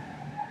payments.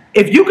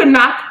 If you can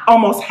knock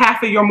almost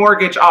half of your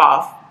mortgage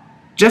off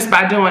just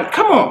by doing,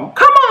 come on.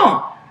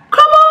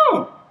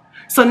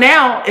 So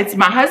now it's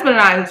my husband and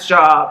I's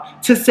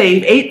job to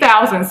save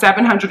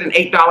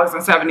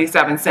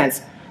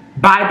 $8,708.77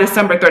 by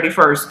December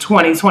 31st,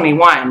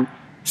 2021.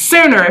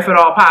 Sooner if at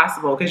all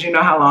possible, because you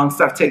know how long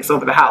stuff takes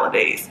over the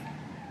holidays.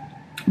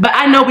 But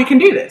I know we can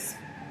do this.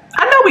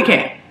 I know we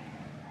can.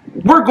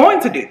 We're going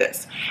to do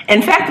this.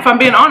 In fact, if I'm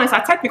being honest,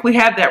 I technically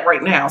have that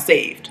right now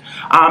saved.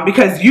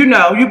 Because you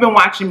know, you've been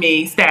watching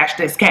me stash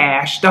this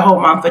cash the whole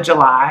month of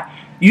July.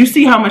 You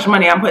see how much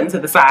money I'm putting to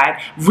the side.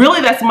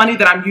 Really, that's money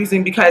that I'm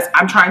using because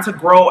I'm trying to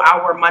grow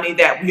our money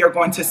that we are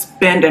going to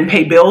spend and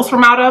pay bills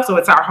from out of. So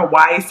it's our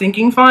Hawaii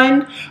sinking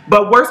fund.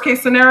 But worst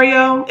case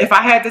scenario, if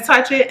I had to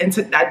touch it and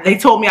they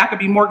told me I could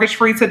be mortgage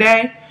free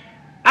today,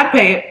 I'd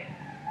pay it.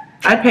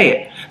 I'd pay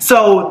it.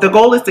 So the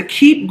goal is to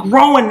keep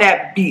growing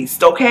that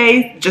beast,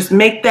 okay? Just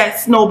make that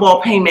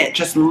snowball payment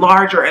just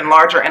larger and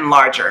larger and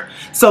larger.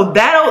 So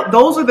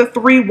those are the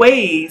 3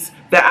 ways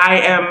that I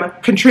am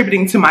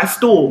contributing to my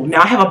stool.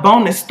 Now I have a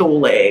bonus stool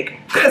leg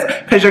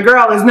because your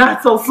girl is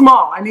not so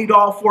small. I need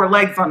all 4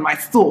 legs on my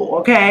stool,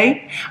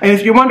 okay? And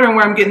if you're wondering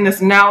where I'm getting this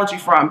analogy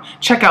from,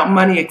 check out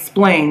Money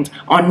Explained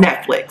on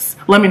Netflix.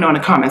 Let me know in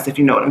the comments if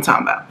you know what I'm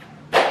talking about.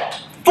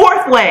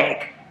 4th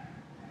leg.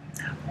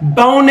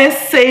 Bonus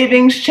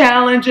savings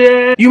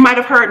challenges. You might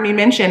have heard me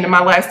mention in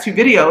my last 2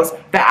 videos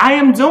that I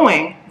am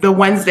doing the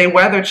Wednesday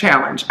weather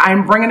challenge.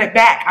 I'm bringing it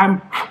back.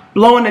 I'm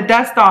blowing the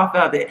dust off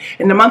of it.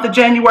 In the month of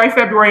January and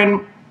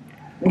February,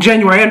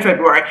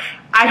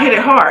 I hit it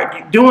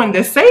hard doing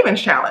this savings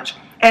challenge.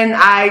 And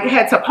I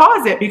had to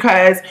pause it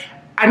because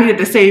I needed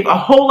to save a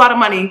whole lot of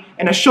money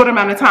in a short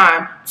amount of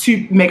time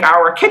to make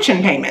our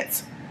kitchen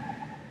payments.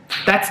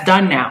 That's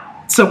done now.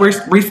 So we're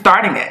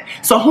restarting it.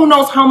 So who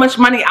knows how much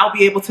money I'll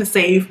be able to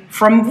save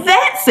from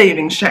that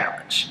savings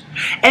challenge.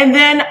 And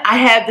then I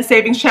had the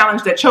savings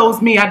challenge that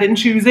chose me. I didn't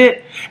choose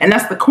it. And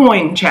that's the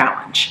coin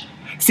challenge.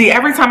 See,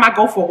 every time I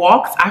go for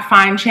walks, I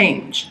find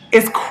change.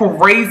 It's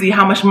crazy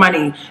how much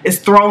money is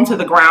thrown to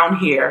the ground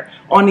here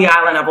on the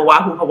island of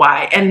Oahu,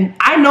 Hawaii. And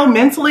I know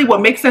mentally what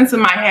makes sense in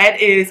my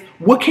head is,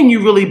 what can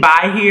you really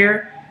buy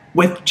here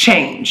with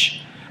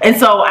change? And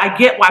so I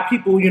get why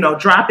people, you know,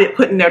 drop it,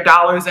 putting their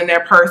dollars in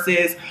their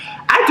purses.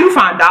 I do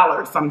find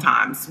dollars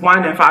sometimes,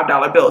 $1 and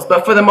 $5 bills,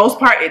 but for the most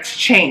part, it's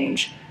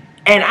change.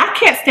 And I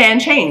can't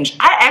stand change.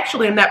 I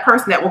actually am that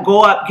person that will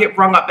go up, get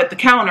rung up at the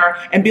counter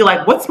and be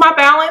like, what's my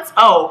balance?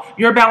 Oh,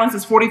 your balance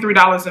is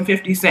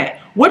 $43.50.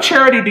 What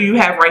charity do you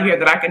have right here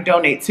that I can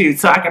donate to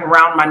so I can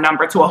round my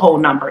number to a whole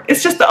number?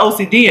 It's just the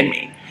OCD in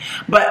me.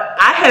 But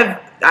I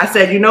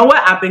said, you know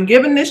what? I've been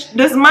given this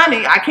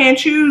money. I can't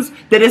choose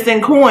that it's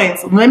in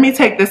coins. Let me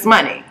take this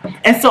money.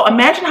 And so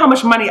imagine how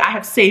much money I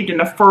have saved in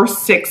the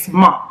first 6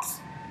 months.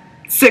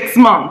 6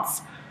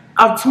 months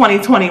of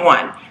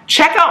 2021.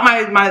 Check out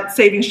my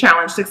savings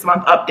challenge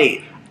 6-month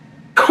update.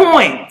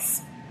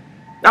 Coins.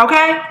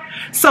 Okay?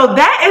 So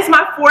that is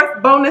my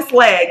 4th bonus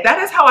leg. That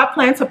is how I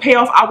plan to pay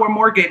off our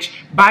mortgage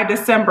by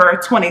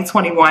December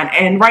 2021.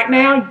 And right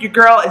now, your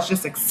girl is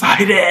just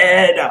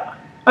excited.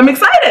 I'm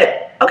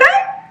excited. Okay?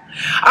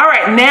 All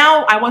right,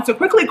 now I want to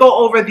quickly go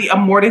over the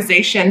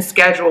amortization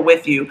schedule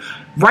with you.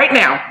 Right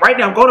now,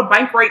 go to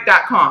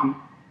bankrate.com.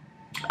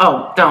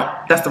 Oh, don't.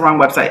 That's the wrong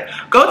website.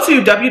 Go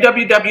to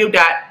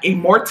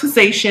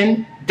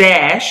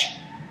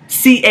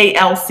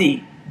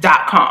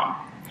www.amortization-calc.com.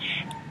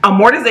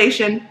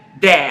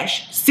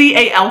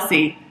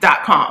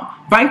 Amortization-calc.com.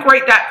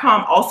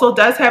 Bankrate.com also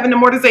does have an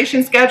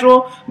amortization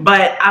schedule,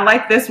 but I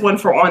like this one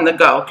for on the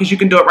go because you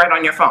can do it right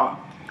on your phone.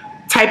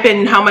 Type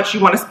in how much you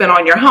want to spend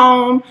on your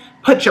home,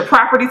 put your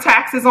property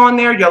taxes on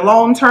there, your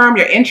loan term,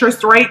 your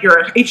interest rate,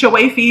 your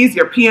HOA fees,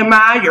 your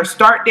PMI, your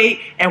start date,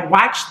 and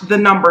watch the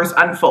numbers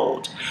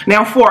unfold.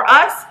 Now for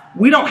us,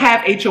 we don't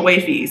have HOA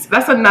fees.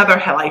 That's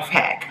another life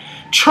hack.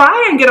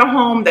 Try and get a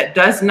home that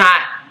does not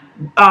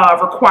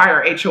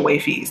require HOA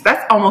fees.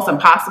 That's almost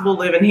impossible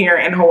living here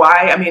in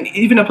Hawaii. I mean,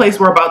 even a place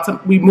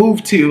we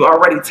moved to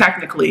already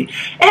technically,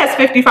 it has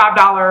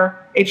 $55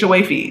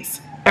 HOA fees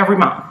every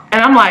month.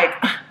 And I'm like,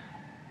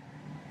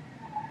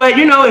 but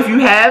you know, if you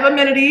have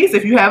amenities,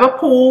 if you have a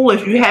pool,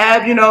 if you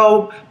have, you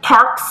know,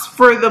 parks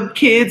for the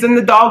kids and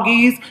the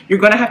doggies, you're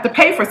going to have to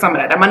pay for some of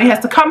that. That money has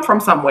to come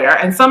from somewhere,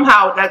 and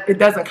somehow it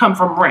doesn't come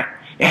from rent.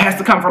 It has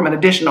to come from an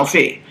additional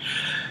fee.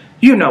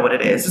 You know what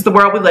it is. It's the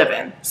world we live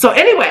in. So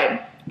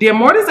anyway, the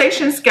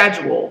amortization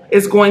schedule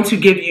is going to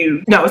give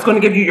you, it's going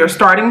to give you your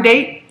starting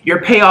date,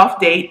 your payoff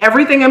date,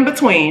 everything in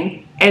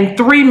between, and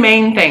 3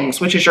 main things,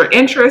 which is your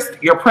interest,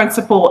 your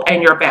principal,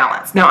 and your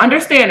balance. Now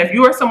understand, if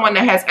you are someone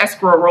that has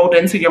escrow rolled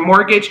into your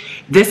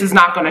mortgage, this is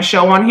not going to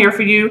show on here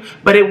for you,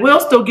 but it will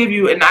still give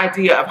you an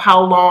idea of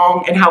how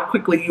long and how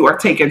quickly you are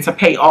taking to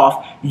pay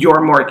off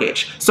your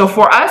mortgage. So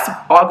for us,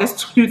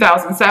 August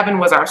 2007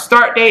 was our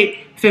start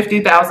date,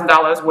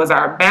 $50,000 was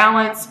our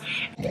balance.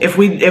 If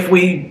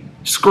we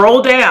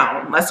Scroll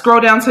down. Let's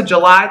scroll down to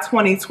July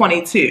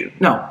 2022.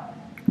 No,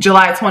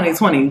 July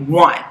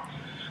 2021.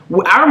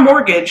 Our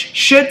mortgage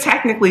should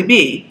technically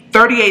be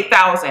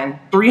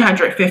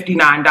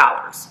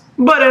 $38,359,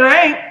 but it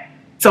ain't.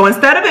 So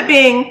instead of it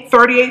being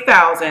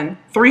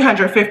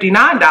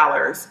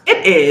 $38,359,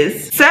 it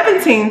is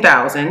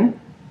 $17,000,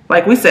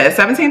 like we said,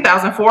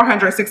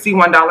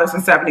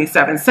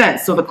 $17,461.77.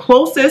 So the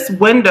closest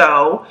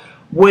window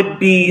would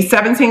be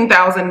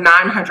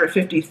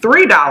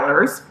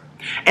 $17,953.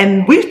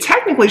 And we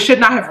technically should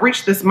not have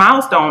reached this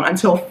milestone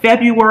until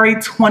February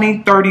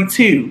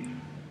 2032.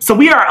 So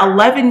we are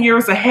 11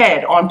 years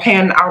ahead on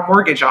paying our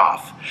mortgage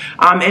off.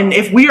 And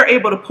if we are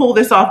able to pull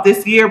this off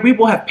this year, we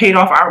will have paid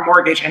off our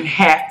mortgage in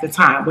half the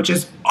time, which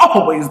is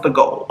always the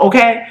goal,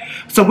 okay?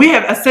 So we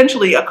have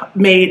essentially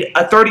made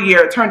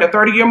turned a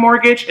 30-year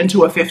mortgage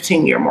into a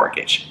 15-year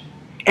mortgage.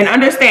 And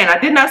understand, I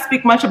did not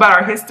speak much about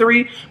our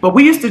history, but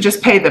we used to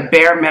just pay the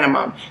bare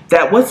minimum.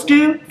 That what's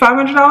due?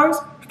 $500?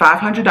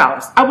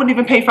 $500. I wouldn't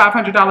even pay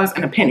 $500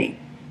 in a penny,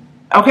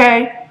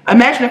 okay?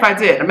 Imagine if I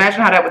did.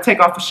 Imagine how that would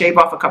shave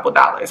off a couple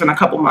dollars in a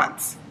couple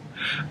months.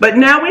 But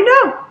now we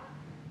know.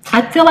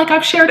 I feel like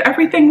I've shared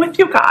everything with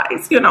you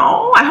guys, you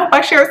know. I hope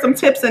I shared some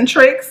tips and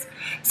tricks,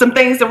 some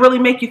things that really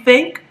make you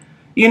think,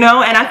 you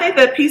know. And I think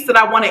the piece that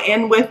I want to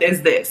end with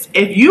is this.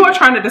 If you are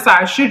trying to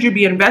decide, should you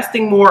be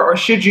investing more or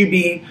should you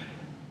be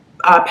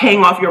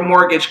paying off your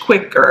mortgage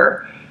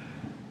quicker,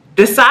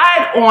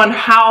 decide on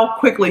how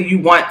quickly you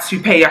want to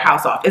pay your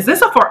house off. Is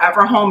this a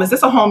forever home? Is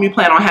this a home you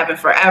plan on having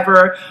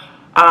forever?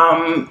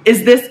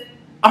 Is this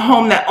a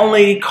home that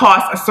only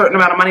costs a certain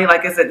amount of money?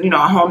 Like, is it, you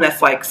know, a home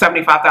that's like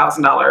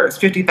 $75,000,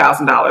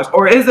 $50,000?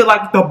 Or is it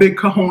like the big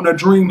kahuna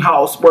dream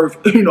house worth,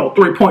 you know,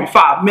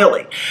 3.5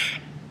 million?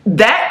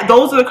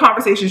 Those are the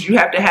conversations you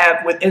have to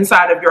have with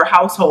inside of your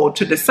household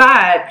to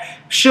decide,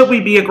 should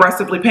we be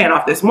aggressively paying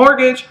off this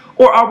mortgage,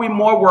 or are we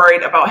more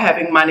worried about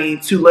having money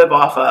to live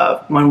off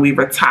of when we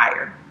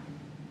retire?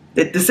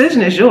 The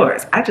decision is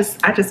yours. I just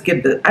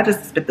spit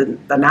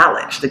the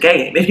knowledge, the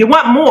game. If you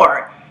want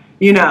more,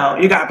 you know,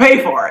 you got to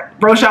pay for it.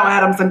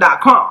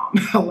 RochelleAdamson.com.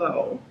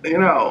 Hello, you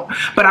know.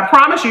 But I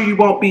promise you, you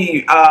won't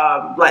be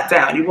let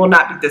down. You will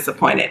not be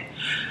disappointed.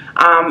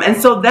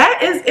 And so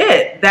that is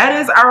it.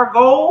 That is our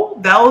goal.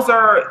 Those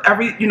are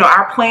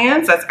our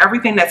plans. That's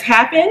everything that's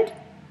happened.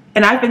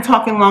 And I've been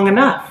talking long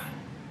enough.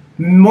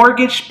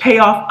 Mortgage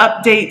payoff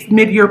updates,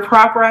 mid-year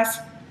progress.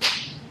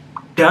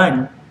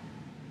 Done.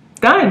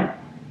 Done.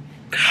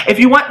 If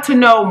you want to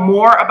know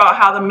more about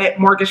how the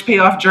mortgage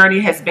payoff journey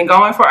has been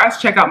going for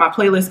us, check out my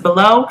playlist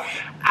below.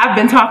 I've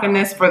been talking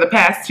this for the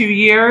past 2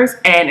 years,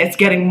 and it's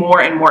getting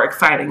more and more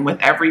exciting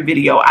with every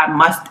video, I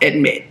must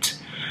admit.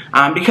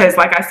 Because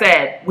like I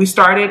said, we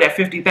started at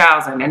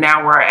 50,000 and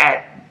now we're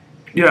at,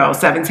 you know,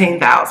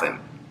 17,000.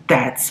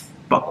 That's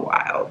buck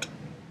wild.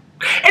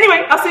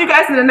 Anyway, I'll see you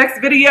guys in the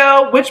next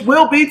video, which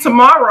will be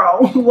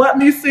tomorrow. Let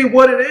me see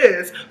what it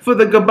is for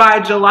the Goodbye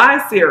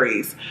July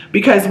series,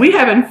 because we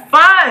having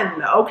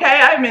fun,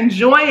 okay? I'm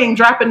enjoying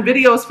dropping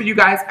videos for you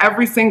guys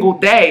every single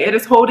day. It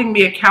is holding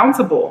me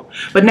accountable.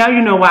 But now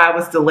you know why I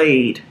was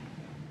delayed.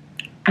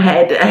 I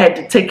had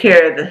to take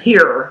care of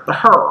the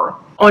her.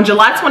 On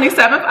July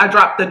 27th, I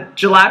dropped the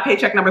July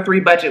paycheck number 3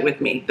 budget with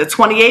me. The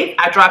 28th,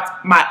 I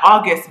dropped my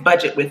August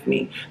budget with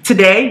me.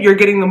 Today, you're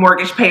getting the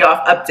mortgage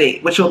payoff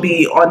update, which will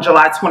be on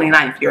July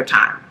 29th, your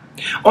time.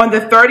 On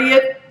the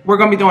 30th, we're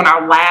going to be doing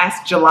our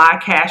last July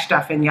cash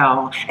stuffing,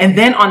 y'all. And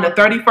then on the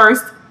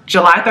 31st,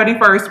 July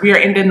 31st, we are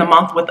ending the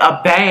month with a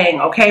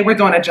bang, okay? We're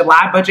doing a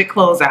July budget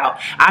closeout.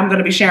 I'm going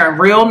to be sharing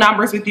real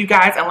numbers with you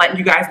guys and letting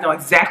you guys know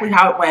exactly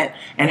how it went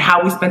and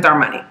how we spent our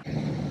money.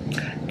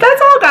 That's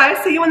all,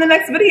 guys. See you in the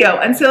next video.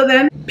 Until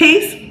then,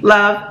 peace,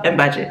 love, and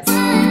budgets.